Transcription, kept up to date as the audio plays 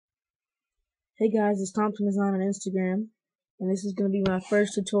Hey guys, it's Thompson Design on Instagram, and this is going to be my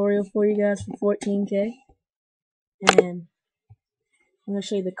first tutorial for you guys for 14K. And I'm going to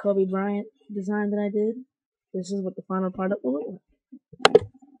show you the Kobe Bryant design that I did. This is what the final product will look like.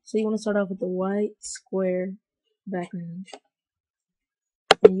 So you want to start off with the white square background,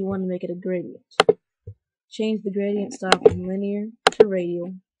 and you want to make it a gradient. Change the gradient style from linear to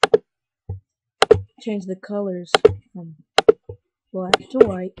radial. Change the colors from black to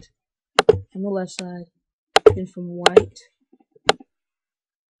white on the left side, then from white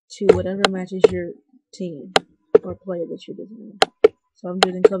to whatever matches your team or player that you're designing. So I'm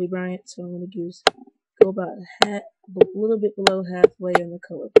doing Kobe Bryant, so I'm going to go about a little bit below halfway on the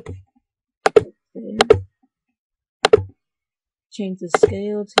color. There. Change the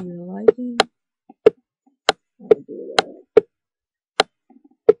scale to your liking. I'll do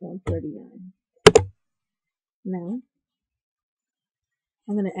 139. Now,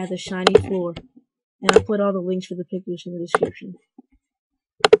 I'm going to add the shiny floor, and I'll put all the links for the pictures in the description.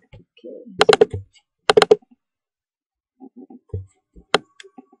 Okay.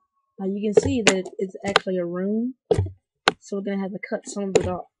 Now you can see that it's actually a room, so we're going to have to cut some of it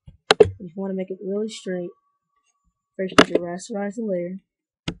off. If you want to make it really straight, first you can rasterize the layer,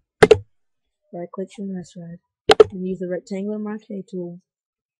 right click and rasterize, and use the rectangular marquee tool,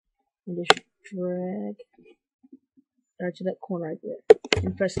 and just drag right to that corner right there,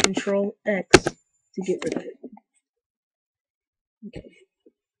 and press Control X to get rid of it. Okay.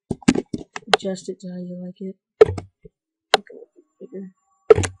 Adjust it to how you like it. Make it a little bit bigger.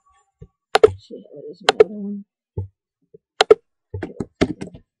 See how it is in the other one.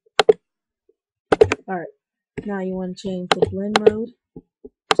 Alright, now you want to change the blend mode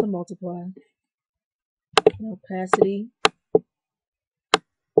to multiply, and opacity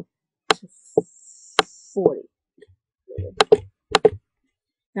to 40.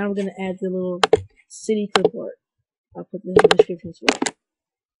 Now we're going to add the little city clip art. I'll put this in the description as well.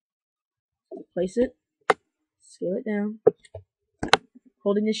 Place it, scale it down,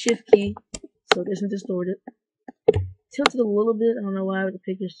 holding the shift key so it doesn't distort it. Tilt it a little bit, I don't know why, but the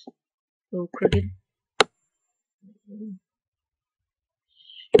picture's a little crooked.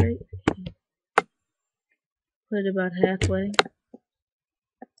 Straight. Put it about halfway.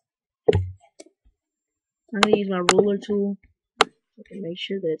 I'm going to use my ruler tool so I can make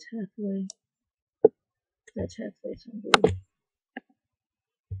sure that it's halfway. That's halfway, so I'm good.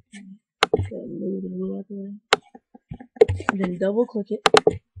 Gotta move the ruler out the way. And then double click it.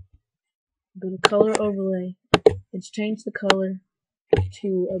 Go to color overlay. And change the color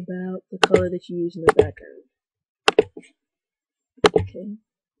to about the color that you use in the background. Okay.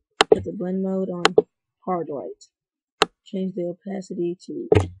 Put the blend mode on hard light. Change the opacity to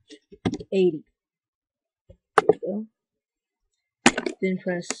 80. There we go.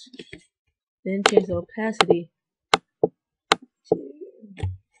 Then change the opacity to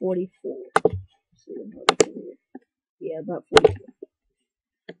 44. So yeah, about 44.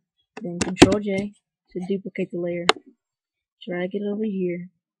 Then Control J to duplicate the layer. Drag it over here.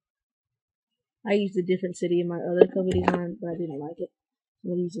 I used a different city in my other Kobe design, but I didn't like it.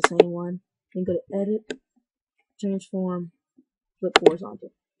 I'm going to use the same one. Then go to Edit, Transform, Flip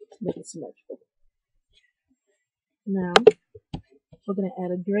Horizontal to make it symmetrical. Now, we're going to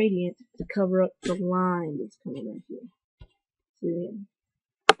add a gradient to cover up the line that's coming right here. So then,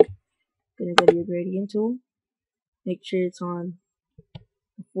 going to go to your gradient tool. Make sure it's on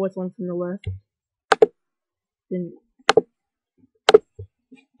the fourth one from the left. Then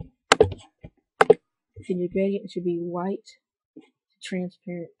your gradient should be white to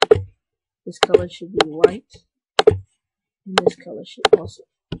transparent. This color should be white, and this color should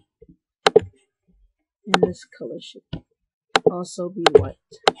also be white.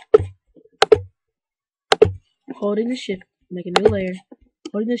 Holding the shift, make a new layer.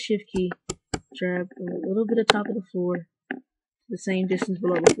 Holding the shift key, drag a little bit of top of the floor to the same distance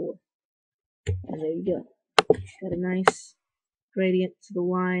below the floor. And there you go. Got a nice gradient to the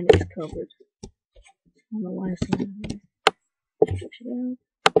line that's covered. I don't know why it's not here. Push it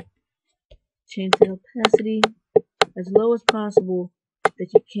out. Change the opacity as low as possible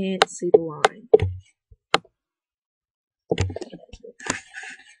that you can't see the line.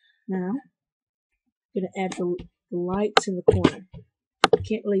 Now, I'm going to add the lights in the corner. You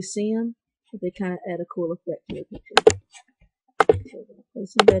can't really see them, but they kind of add a cool effect to the picture. So we're going to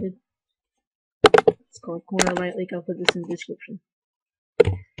place embedded. It's called corner right link. I'll put this in the description.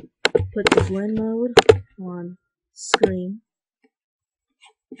 Put the blend mode on screen.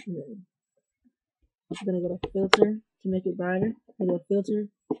 And then I'm going to go to filter to make it brighter. I go filter,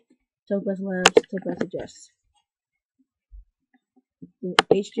 Topaz Labs, Topaz Adjust. Then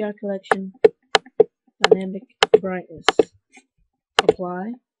HDR collection, dynamic brightness.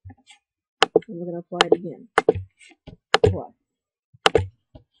 Apply. And we're going to apply it again. Apply.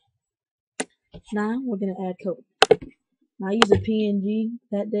 Now we're going to add color. Now I used a PNG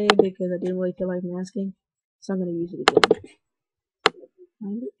that day because I didn't really feel like masking, so I'm going to use it again.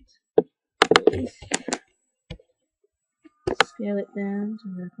 Find it. Scale it down to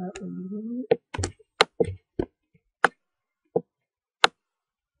wrap out where you want it.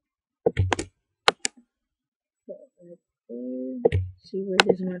 Right there. See where it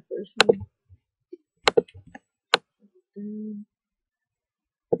is in my first one.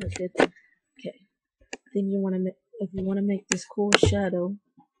 That's it. Okay. Then you want to make, if you want to make this cool shadow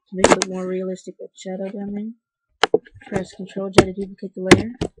to make it look more realistic, that shadow down there, press Ctrl J to duplicate the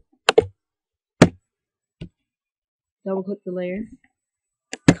layer. Double click the layer.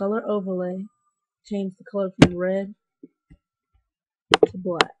 Color overlay. Change the color from red to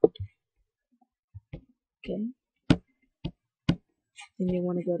black. Okay. Then you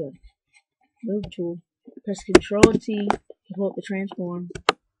want to go to Move Tool. Press Ctrl T to pull up the transform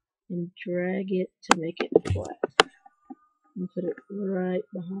and drag it to make it flat. And put it right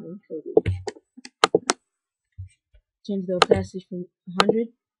behind Kobe. Change the opacity from 100,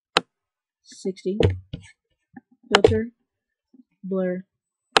 60, filter, blur,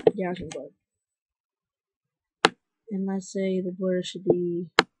 Gaussian blur. And let's say the blur should be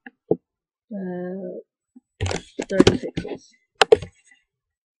 30 pixels.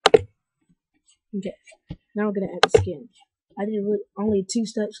 Okay, now we're going to add the skin. I did only a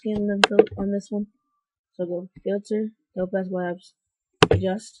 2-step skin on this one. So go filter, go Best Labs,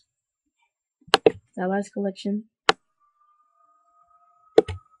 adjust, stylized collection,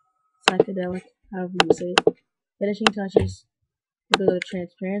 psychedelic, however you say it, finishing touches, go to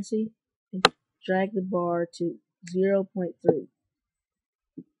transparency, and drag the bar to 0.3.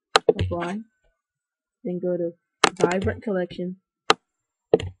 Apply, then go to vibrant collection,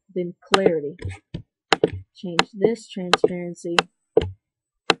 then clarity. Change this transparency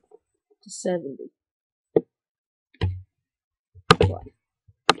to 70. Apply.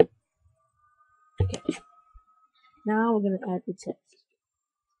 Okay. Now we're going to add the text.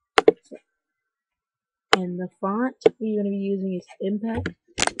 So, and the font we're going to be using is Impact,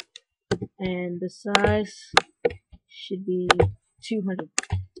 and the size should be 200.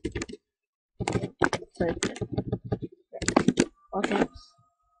 Sorry. All caps.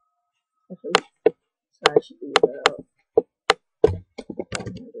 Actually, size should be about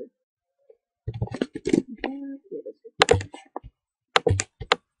 100.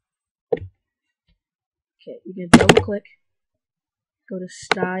 Okay, you can double click, go to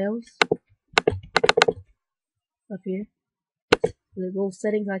Styles, up here, the little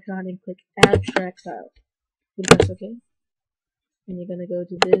settings icon, and click Abstract Styles. Then press OK. And you're gonna go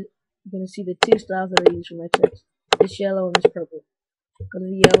to this. You're gonna see the 2 styles that I use for my text: this yellow and this purple. Go to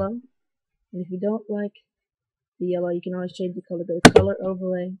the yellow, and if you don't like the yellow, you can always change the color. Go to Color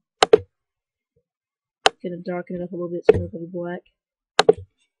Overlay. Gonna darken it up a little bit so it's gonna be black.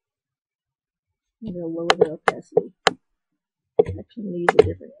 I'm gonna lower the opacity. Actually, I'm gonna use a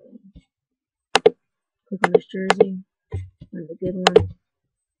different one. Click on this jersey, find the good one.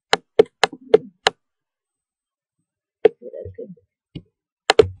 Okay, that's good.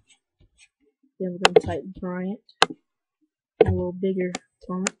 Then we're gonna type Bryant, a little bigger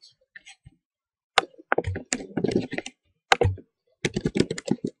font.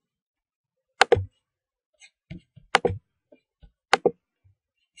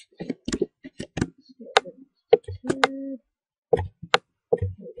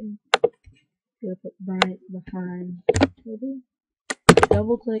 Gonna put Bryant behind Kobe.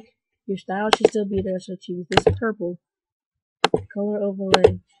 Double click. Your style should still be there, so choose this purple. Color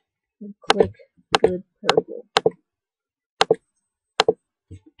overlay. And click good purple.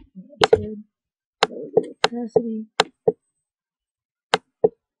 That's good. Lower the opacity.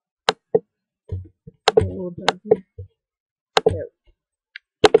 A little darker. There.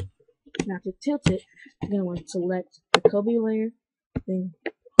 Now to tilt it, you're going to want to select the Kobe layer, then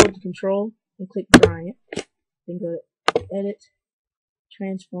hold the Control and click Bryant. Then go to Edit,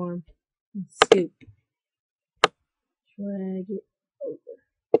 Transform, and Scoop. Drag it over.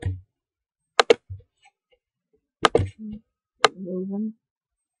 Move them.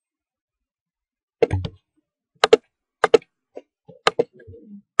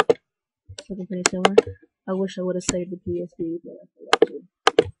 Something pretty similar. I wish I would have saved the PSB, but I forgot to.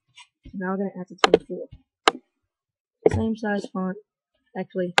 So now we're going to add the 24. Same size font.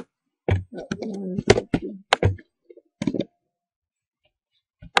 Actually, 1, 2.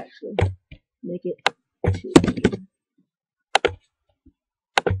 Actually, make it 200.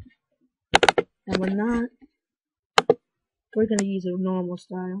 And we're not, we're going to use a normal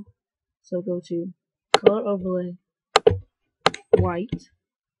style. So go to color overlay, white,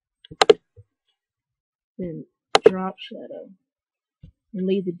 then drop shadow, and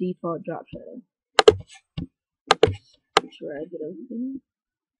leave the default drop shadow. Drag it over there.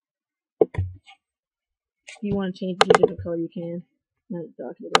 If you want to change it to a different color, you can. Now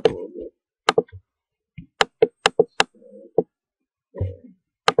darken it up a little bit. There.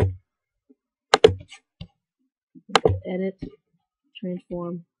 Edit,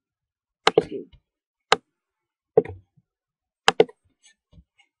 transform, skew.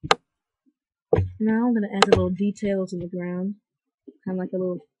 Now I'm going to add a little details in the ground, kind of like a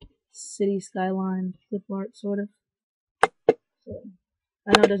little city skyline clip art, sort of. So, I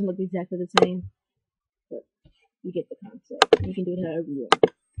know it doesn't look exactly the same, but you get the concept. You can do it however you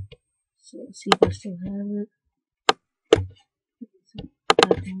want. So let's see if I still have it.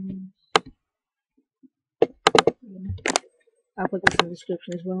 I'll put this in the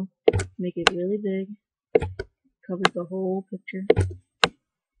description as well. Make it really big. Covers the whole picture.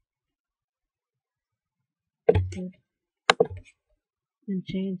 And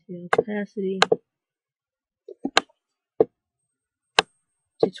change the opacity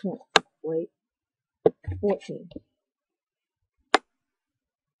to 20. Wait, 14.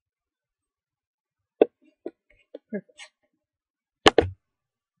 Perfect.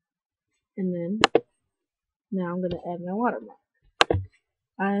 And then, now I'm going to add my watermark.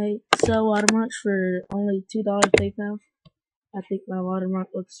 I sell watermarks for only $2 PayPal. I think my watermark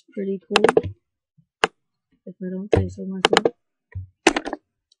looks pretty cool, if I don't say so myself.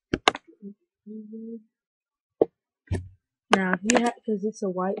 Now, if you have, because it's a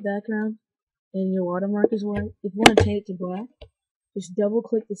white background and your watermark is white, if you want to change it to black, just double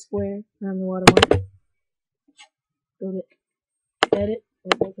click the square on the watermark. Go to edit,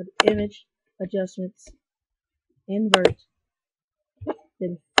 or go to image, adjustments, invert,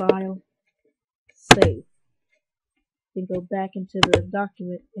 then file, save. Then go back into the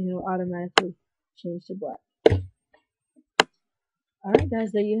document and it'll automatically change to black. Alright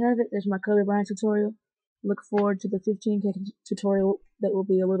guys, there you have it. There's my color buying tutorial. Look forward to the 15K tutorial that will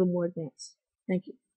be a little more advanced. Thank you.